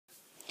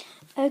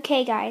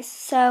Okay guys,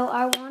 so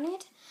I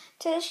wanted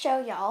to show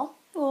y'all,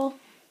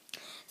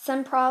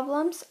 some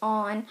problems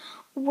on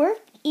work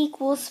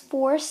equals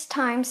force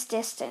times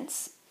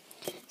distance.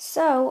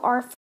 So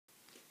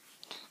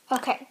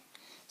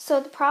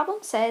the problem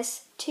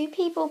says 2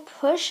 people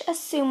push a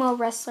sumo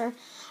wrestler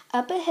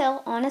up a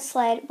hill on a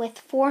sled with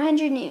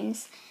 400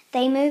 newtons.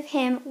 They move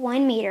him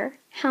 1 meter.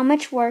 How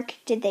much work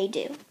did they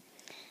do?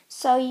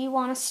 So you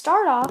want to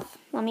start off,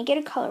 let me get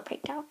a color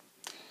picked out.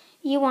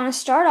 You want to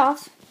start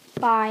off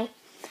by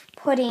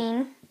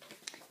putting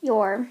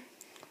your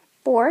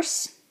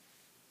force,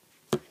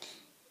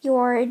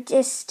 your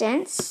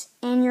distance,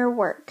 and your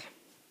work.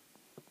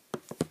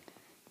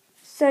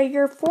 So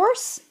your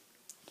force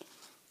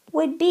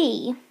would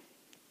be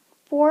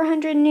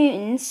 400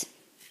 newtons.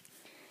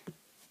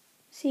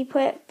 So you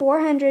put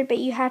 400, but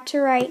you have to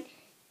write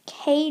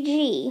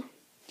kg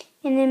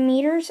and then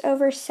meters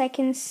over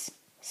seconds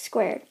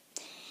squared.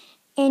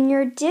 And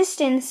your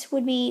distance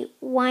would be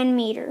 1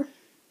 meter.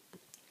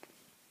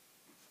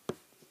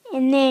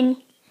 And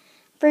then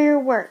for your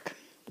work,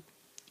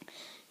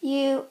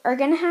 you are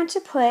going to have to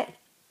put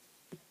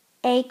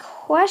a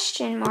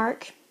question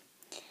mark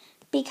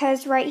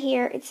because right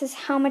here it says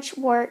how much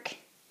work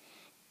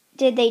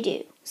did they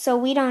do. So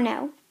we don't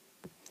know.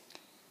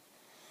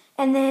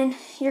 And then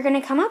you're going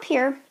to come up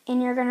here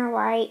and you're going to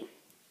write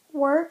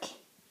work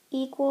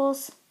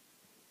equals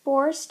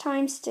force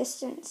times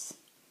distance.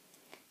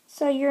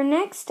 So your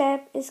next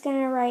step is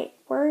going to write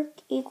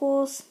work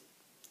equals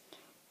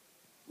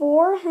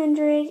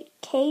 400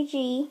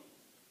 kg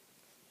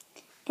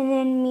and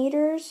then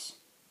meters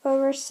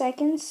over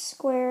seconds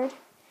squared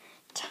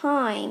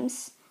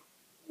times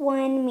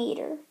 1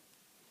 meter.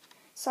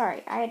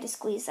 Sorry, I had to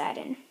squeeze that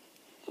in.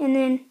 And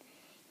then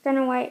you're going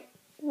to write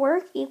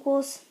work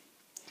equals.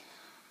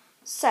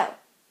 So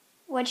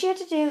what you have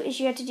to do is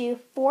you have to do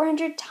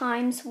 400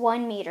 times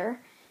 1 meter.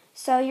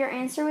 So your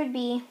answer would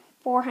be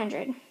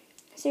 400.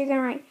 So you're going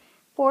to write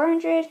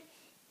 400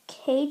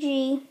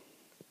 kg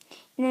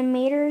and then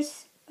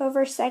meters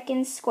over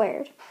seconds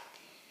squared.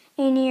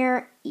 And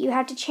you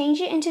have to change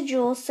it into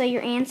joules, so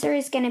your answer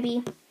is going to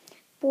be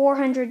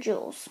 400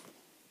 joules.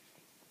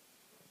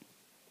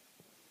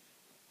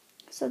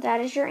 So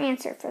that is your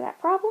answer for that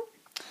problem.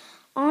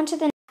 On to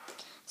the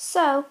next.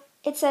 So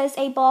it says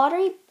a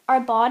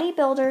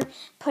bodybuilder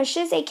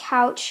pushes a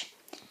couch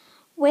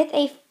with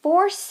a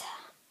force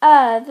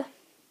of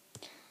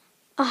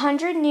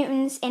 100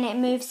 newtons and it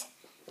moves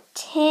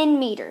 10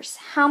 meters.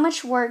 How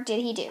much work did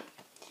he do?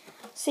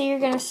 So you're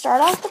going to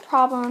start off the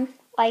problem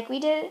like we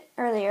did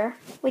earlier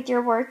with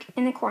your work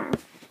in the corner.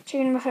 So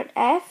you're going to put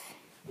F,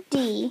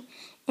 D,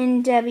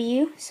 and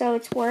W, so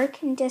it's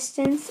work and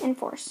distance and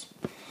force.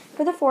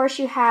 For the force,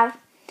 you have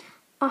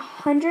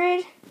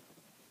 100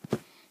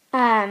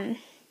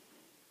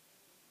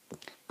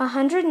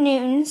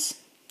 newtons,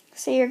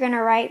 so you're going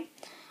to write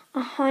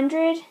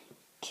 100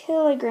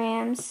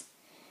 kilograms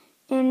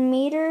in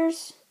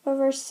meters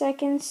over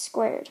seconds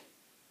squared.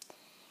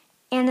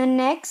 And the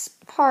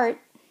next part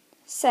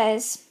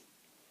says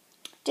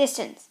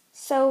distance.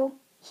 So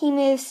he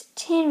moves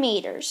 10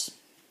 meters.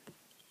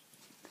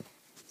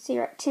 So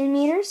you're at 10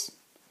 meters.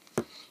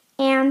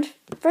 And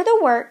for the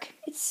work,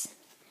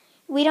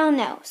 we don't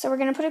know. So we're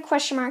going to put a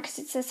question mark because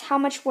it says how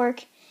much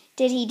work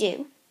did he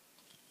do.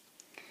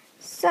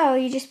 So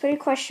you just put a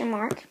question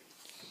mark.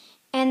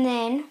 And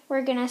then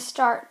we're going to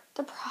start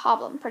the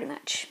problem pretty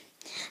much.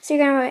 So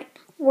you're going to write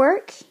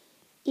work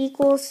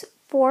equals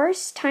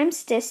force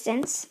times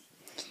distance.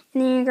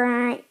 And then you're going to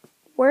write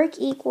work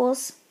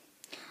equals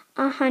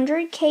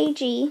 100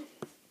 kg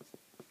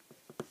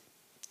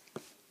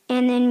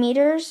and then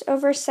meters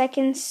over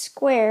seconds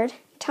squared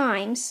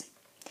times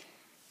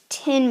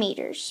 10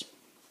 meters.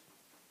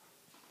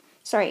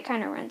 Sorry, it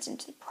kind of runs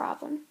into the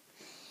problem.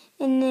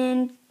 And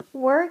then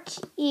work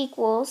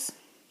equals,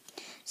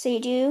 so you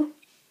do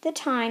the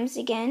times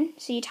again.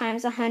 So you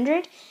times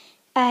 100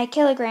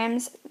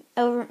 kilograms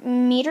over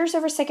meters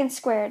over seconds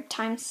squared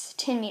times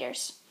 10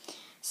 meters.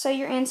 So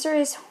your answer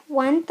is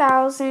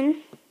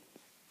 1,000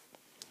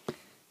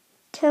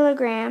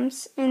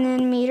 kilograms and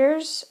then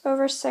meters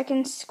over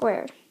seconds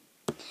squared.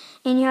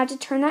 And you have to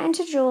turn that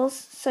into joules,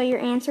 so your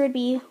answer would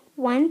be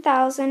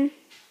 1,000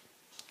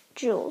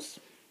 joules.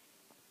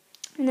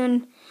 And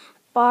then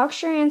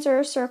box your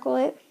answer, circle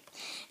it,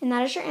 and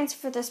that is your answer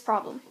for this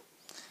problem.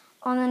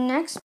 On the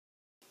next,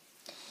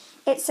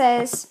 it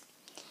says,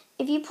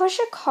 if you push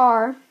a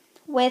car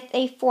with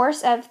a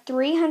force of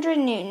 300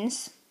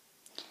 newtons,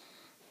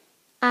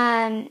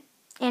 and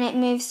it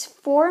moves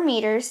 4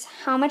 meters,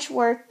 how much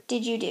work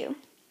did you do?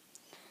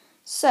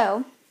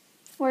 So,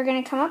 we're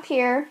going to come up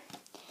here,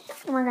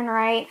 and we're going to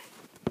write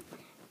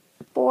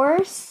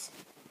force,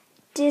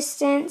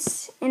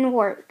 distance, and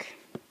work.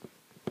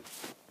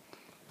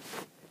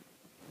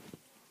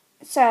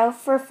 So,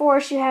 for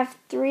force, you have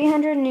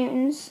 300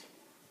 newtons,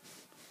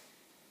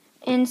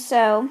 and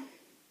so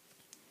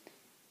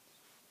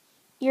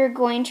you're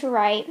going to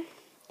write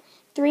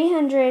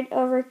 300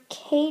 over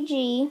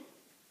kg,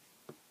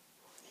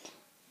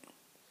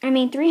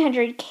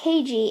 300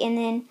 kg, and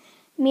then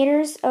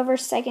meters over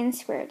seconds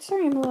squared.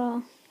 Sorry, I'm a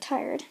little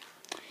tired.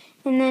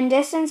 And then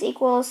distance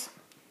equals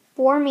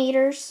 4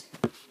 meters,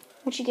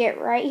 which you get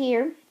right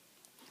here.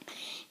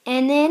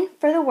 And then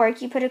for the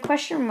work, you put a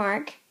question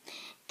mark.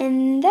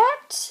 And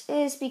that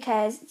is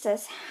because it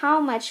says how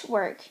much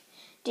work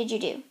did you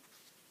do.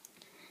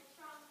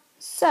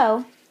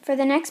 So for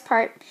the next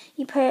part,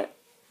 you put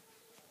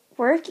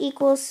work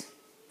equals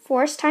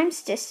force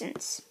times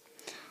distance.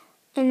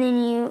 And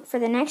then for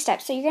the next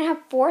step, so you're going to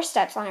have 4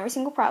 steps on every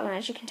single problem,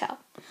 as you can tell.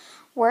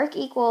 Work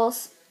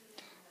equals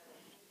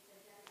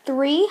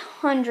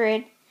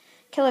 300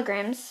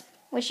 kilograms,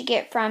 which you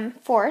get from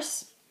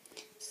force.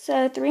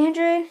 So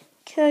 300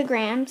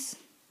 kilograms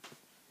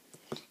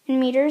in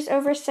meters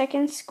over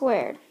seconds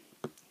squared.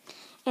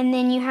 And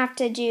then you have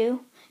to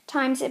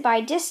times it by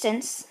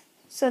distance,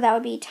 so that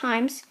would be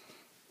times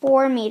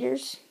 4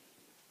 meters.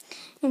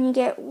 And you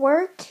get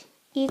work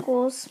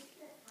equals,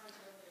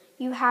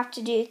 you have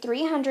to do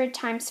 300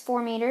 times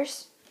 4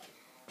 meters.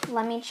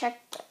 Let me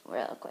check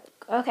real quick.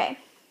 Okay.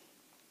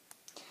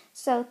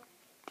 So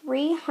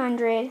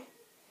 300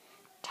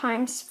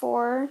 times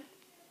 4.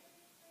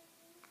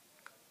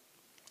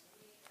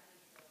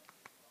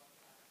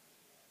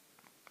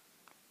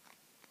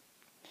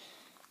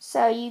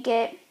 So you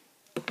get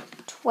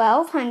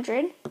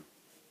 1,200.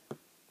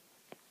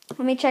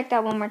 Let me check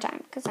that one more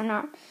time because I'm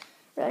not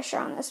really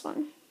sure on this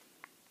one.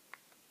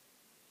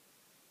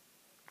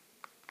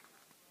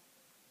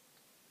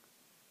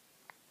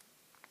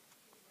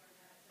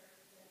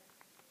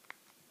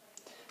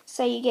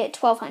 So you get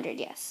 1,200,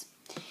 yes.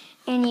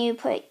 And you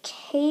put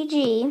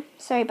kg,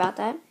 sorry about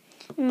that,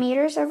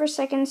 meters over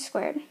seconds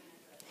squared.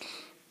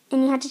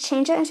 And you have to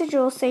change that into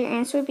joules, so your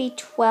answer would be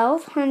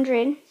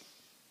 1,200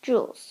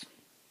 joules.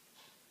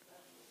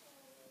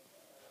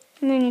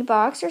 And then you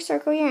box or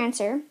circle your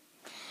answer.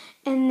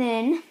 And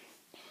then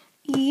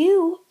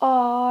you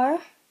are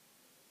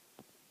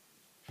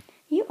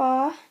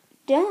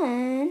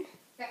done.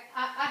 Okay,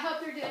 I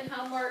hope you're doing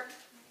homework.